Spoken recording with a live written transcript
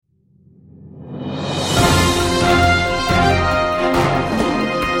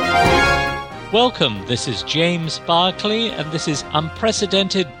Welcome, this is James Barclay, and this is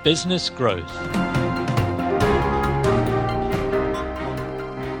Unprecedented Business Growth.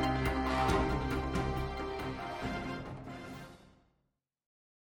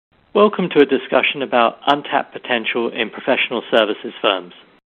 Welcome to a discussion about untapped potential in professional services firms.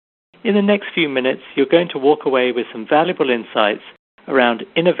 In the next few minutes, you're going to walk away with some valuable insights around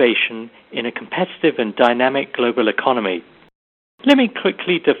innovation in a competitive and dynamic global economy. Let me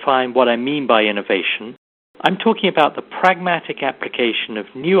quickly define what I mean by innovation. I'm talking about the pragmatic application of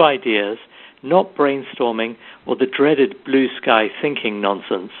new ideas, not brainstorming or the dreaded blue sky thinking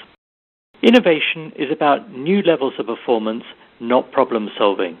nonsense. Innovation is about new levels of performance, not problem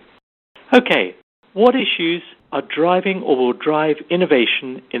solving. Okay, what issues are driving or will drive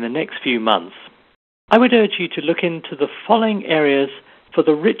innovation in the next few months? I would urge you to look into the following areas for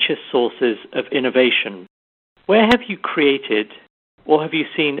the richest sources of innovation. Where have you created or have you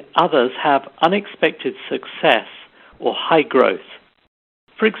seen others have unexpected success or high growth?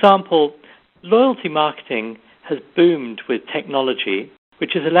 For example, loyalty marketing has boomed with technology,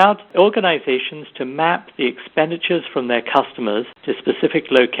 which has allowed organizations to map the expenditures from their customers to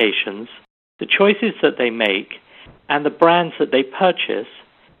specific locations, the choices that they make, and the brands that they purchase,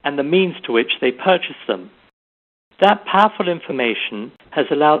 and the means to which they purchase them. That powerful information has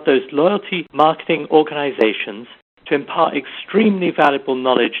allowed those loyalty marketing organizations to impart extremely valuable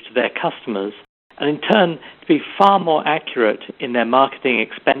knowledge to their customers and in turn to be far more accurate in their marketing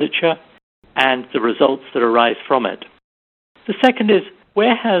expenditure and the results that arise from it. The second is,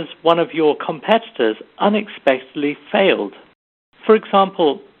 where has one of your competitors unexpectedly failed? For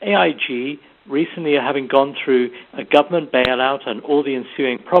example, AIG, recently having gone through a government bailout and all the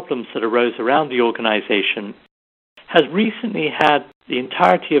ensuing problems that arose around the organization, has recently had the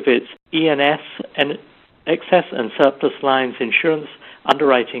entirety of its E&S and excess and surplus lines insurance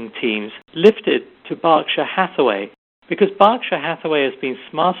underwriting teams lifted to Berkshire Hathaway because Berkshire Hathaway has been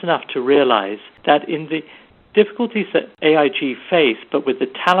smart enough to realize that in the difficulties that AIG face, but with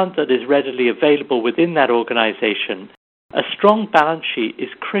the talent that is readily available within that organization, a strong balance sheet is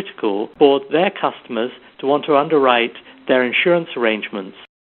critical for their customers to want to underwrite their insurance arrangements.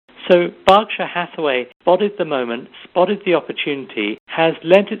 So Berkshire Hathaway spotted the moment, spotted the opportunity, has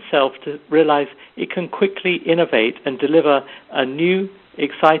lent itself to realize it can quickly innovate and deliver a new,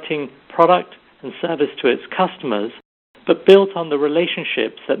 exciting product and service to its customers, but built on the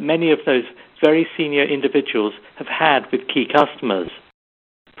relationships that many of those very senior individuals have had with key customers.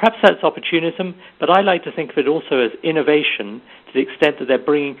 Perhaps that's opportunism, but I like to think of it also as innovation to the extent that they're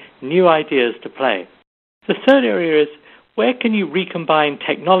bringing new ideas to play. The third area is, where can you recombine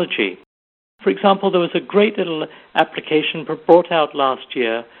technology? For example, there was a great little application brought out last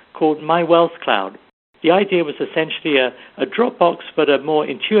year called My Wealth Cloud. The idea was essentially a Dropbox, but a more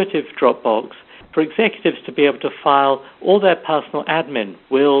intuitive Dropbox for executives to be able to file all their personal admin,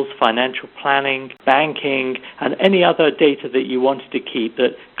 wills, financial planning, banking, and any other data that you wanted to keep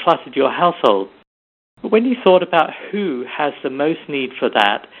that cluttered your household. But when you thought about who has the most need for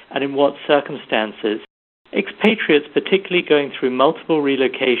that and in what circumstances, expatriates, particularly going through multiple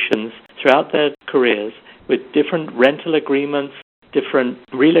relocations throughout their careers with different rental agreements, different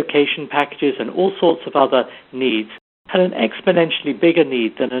relocation packages, and all sorts of other needs, had an exponentially bigger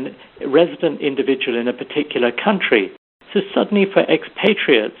need than a resident individual in a particular country. So suddenly for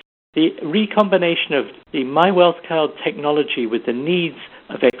expatriates, the recombination of the My Wealth Cloud technology with the needs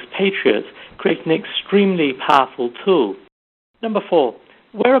of expatriates creates an extremely powerful tool. Number 4,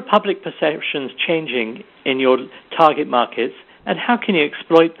 where are public perceptions changing in your target markets, and how can you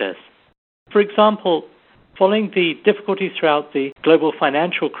exploit this? For example, following the difficulties throughout the global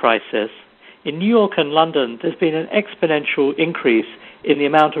financial crisis, in New York and London, there's been an exponential increase in the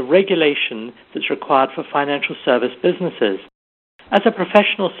amount of regulation that's required for financial service businesses. As a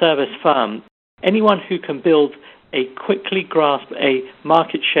professional service firm, anyone who can quickly grasp a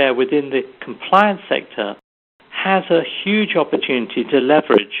market share within the compliance sector has a huge opportunity to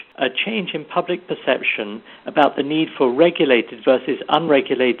leverage a change in public perception about the need for regulated versus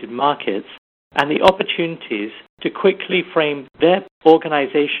unregulated markets and the opportunities to quickly frame their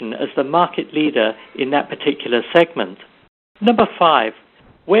organization as the market leader in that particular segment. Number 5,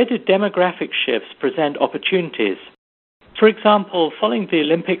 where do demographic shifts present opportunities? For example, following the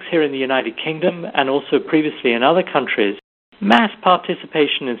Olympics here in the United Kingdom and also previously in other countries, mass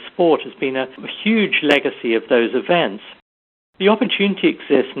participation in sport has been a huge legacy of those events. The opportunity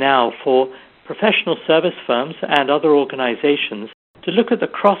exists now for professional service firms and other organizations to look at the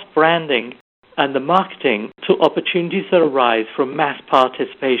cross-branding and the marketing to opportunities that arise from mass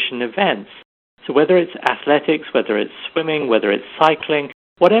participation events. So whether it's athletics, whether it's swimming, whether it's cycling,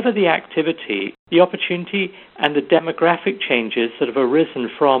 Whatever the activity, the opportunity and the demographic changes that have arisen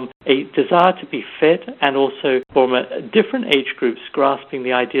from a desire to be fit and also from different age groups grasping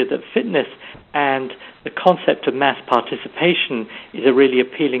the idea that fitness and the concept of mass participation is a really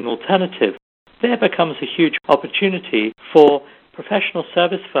appealing alternative, there becomes a huge opportunity for professional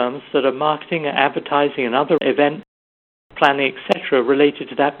service firms that are marketing and advertising and other event planning, etc., related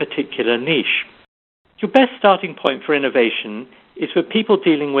to that particular niche. Your best starting point for innovation is for people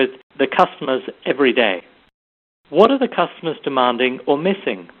dealing with the customers every day. What are the customers demanding or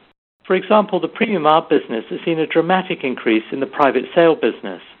missing? For example, the premium art business has seen a dramatic increase in the private sale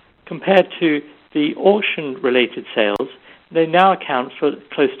business. Compared to the auction-related sales, they now account for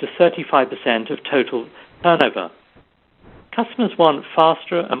close to 35% of total turnover. Customers want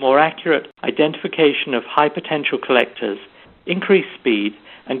faster and more accurate identification of high-potential collectors, increased speed,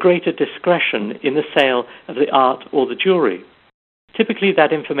 and greater discretion in the sale of the art or the jewelry. Typically,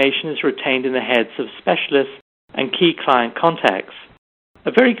 that information is retained in the heads of specialists and key client contacts.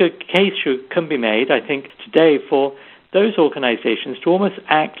 A very good case can be made, I think, today for those organizations to almost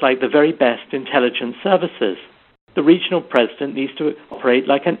act like the very best intelligence services. The regional president needs to operate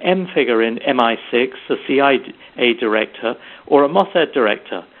like an M figure in MI6, a CIA director, or a Mossad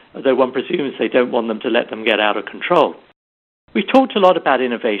director, although one presumes they don't want them to let them get out of control. We've talked a lot about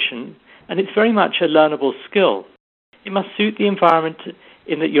innovation, and it's very much a learnable skill. It must suit the environment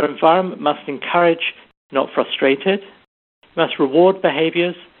in that your environment must encourage, not frustrate it. It must reward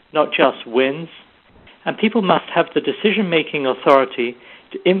behaviors, not just wins. And people must have the decision-making authority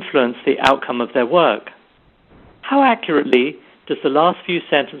to influence the outcome of their work. How accurately does the last few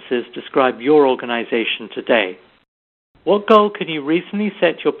sentences describe your organization today? What goal can you reasonably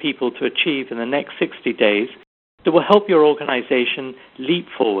set your people to achieve in the next 60 days that will help your organization leap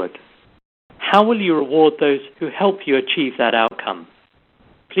forward? How will you reward those who help you achieve that outcome?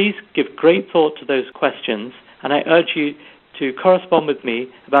 Please give great thought to those questions, and I urge you to correspond with me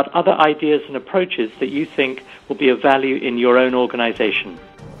about other ideas and approaches that you think will be of value in your own organization.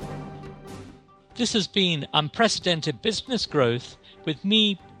 This has been Unprecedented Business Growth with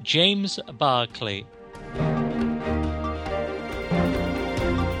me, James Barclay.